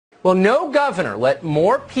Well, no governor let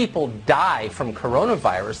more people die from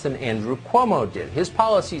coronavirus than Andrew Cuomo did. His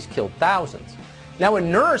policies killed thousands. Now, a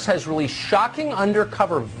nurse has released shocking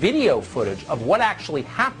undercover video footage of what actually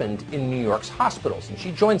happened in New York's hospitals, and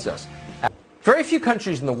she joins us. Very few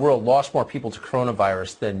countries in the world lost more people to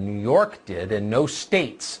coronavirus than New York did, and no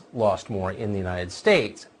states lost more in the United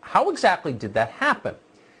States. How exactly did that happen?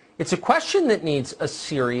 It's a question that needs a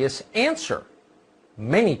serious answer.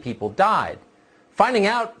 Many people died. Finding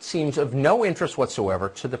out seems of no interest whatsoever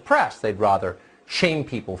to the press. They'd rather shame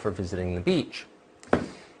people for visiting the beach.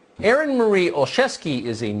 Erin Marie Olszewski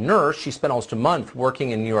is a nurse. She spent almost a month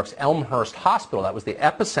working in New York's Elmhurst Hospital. That was the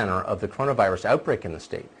epicenter of the coronavirus outbreak in the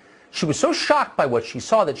state. She was so shocked by what she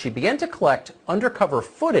saw that she began to collect undercover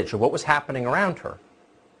footage of what was happening around her.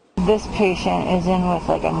 This patient is in with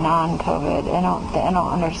like a non-COVID. I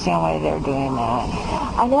don't understand why they're doing that.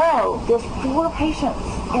 I know. There's 4 patients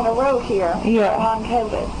in a row here Yeah. on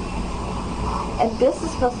COVID. And this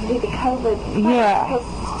is supposed to be the COVID. Yeah. Because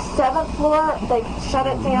 7th floor, they shut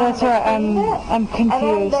it down. That's right. I'm confused. And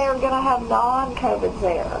then they're going to have non-COVIDs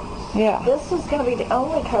there. Yeah. This is going to be the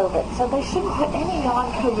only COVID, so they shouldn't put any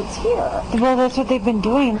non-COVIDs here. Well, that's what they've been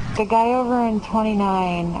doing. The guy over in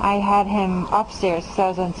 29, I had him upstairs because I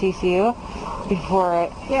was on CCU before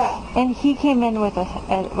it. Yeah. And he came in with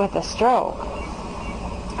a stroke.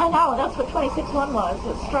 I know, that's what 26-1 was,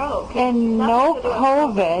 a stroke. And no Nothing to do with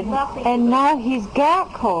COVID. Nothing And to do now he's got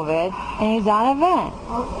COVID and he's on a vent.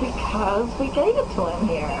 Well, because we gave it to him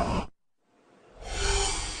here.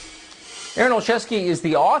 Erin Olszewski is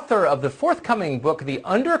the author of the forthcoming book, The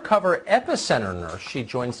Undercover Epicenter Nurse. She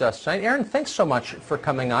joins us tonight. Erin, thanks so much for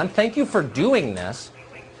coming on. Thank you for doing this.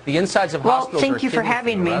 The insides of hospitals thank you for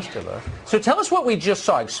having me. So tell us what we just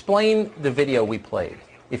saw. Explain the video we played,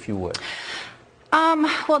 if you would.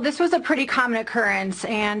 Well, this was a pretty common occurrence,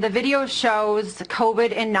 and the video shows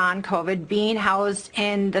COVID and non-COVID being housed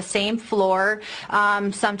in the same floor,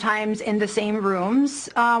 sometimes in the same rooms,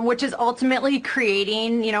 which is ultimately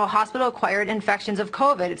creating, hospital-acquired infections of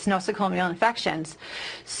COVID. It's nosocomial infections.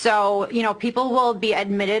 So, people will be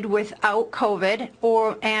admitted without COVID,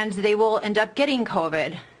 and they will end up getting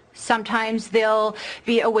COVID. Sometimes they'll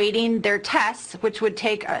be awaiting their tests, which would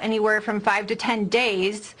take anywhere from 5 to 10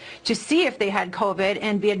 days to see if they had COVID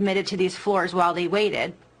and be admitted to these floors while they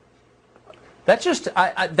waited. That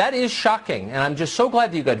is shocking, and I'm just so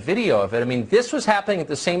glad that you got video of it. I mean, this was happening at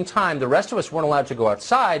the same time. The rest of us weren't allowed to go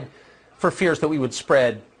outside for fears that we would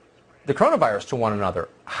spread the coronavirus to one another.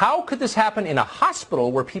 How could this happen in a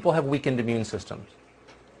hospital where people have weakened immune systems?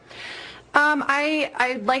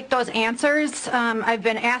 I like those answers. I've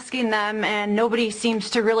been asking them, and nobody seems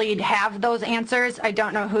to really have those answers. I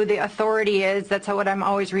don't know who the authority is. That's what I'm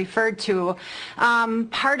always referred to.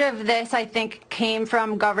 Part of this, I think, came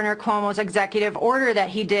from Governor Cuomo's executive order that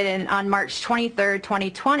he did on March 23rd,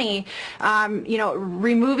 2020,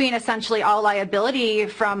 removing essentially all liability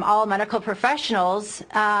from all medical professionals,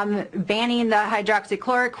 banning the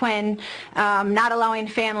hydroxychloroquine, not allowing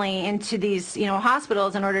family into these,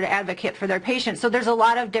 hospitals in order to advocate for their patients. So there's a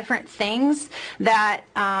lot of different things that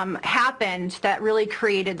happened that really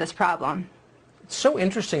created this problem. It's so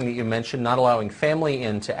interesting that you mentioned not allowing family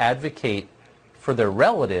in to advocate for their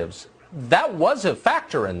relatives. That was a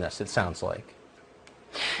factor in this, it sounds like.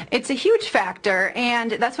 It's a huge factor,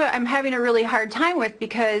 and that's what I'm having a really hard time with,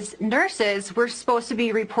 because nurses, we're supposed to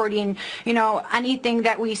be reporting, anything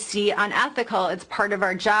that we see unethical. It's part of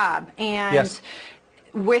our job. And yes.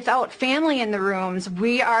 Without family in the rooms,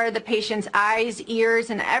 we are the patient's eyes, ears,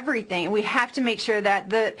 and everything. We have to make sure that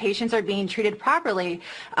the patients are being treated properly.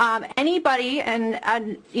 Anybody and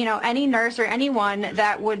any nurse or anyone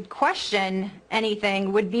that would question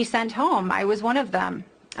anything would be sent home. I was one of them.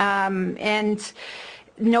 And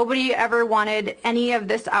nobody ever wanted any of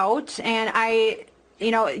this out. And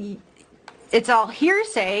it's all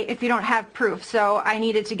hearsay if you don't have proof. So I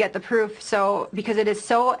needed to get the proof, because it is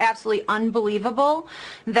so absolutely unbelievable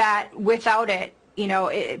that without it,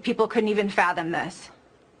 people couldn't even fathom this.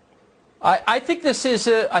 I think this is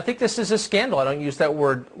a scandal. I don't use that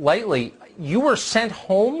word lightly. You were sent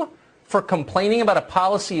home for complaining about a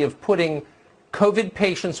policy of putting COVID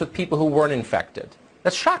patients with people who weren't infected.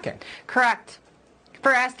 That's shocking. Correct.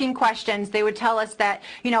 For asking questions, they would tell us that,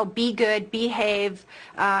 be good, behave,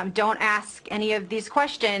 don't ask any of these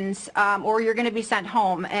questions, or you're going to be sent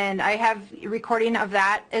home. And I have a recording of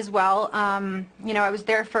that as well. I was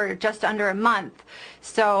there for just under a month.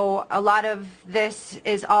 So a lot of this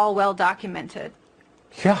is all well documented.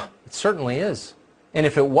 Yeah, it certainly is. And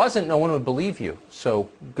if it wasn't, no one would believe you. So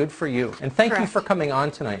good for you. And thank you for coming on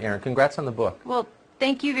tonight, Erin. Congrats on the book. Well,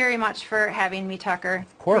 thank you very much for having me, Tucker.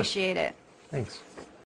 Of course. Appreciate it. Thanks.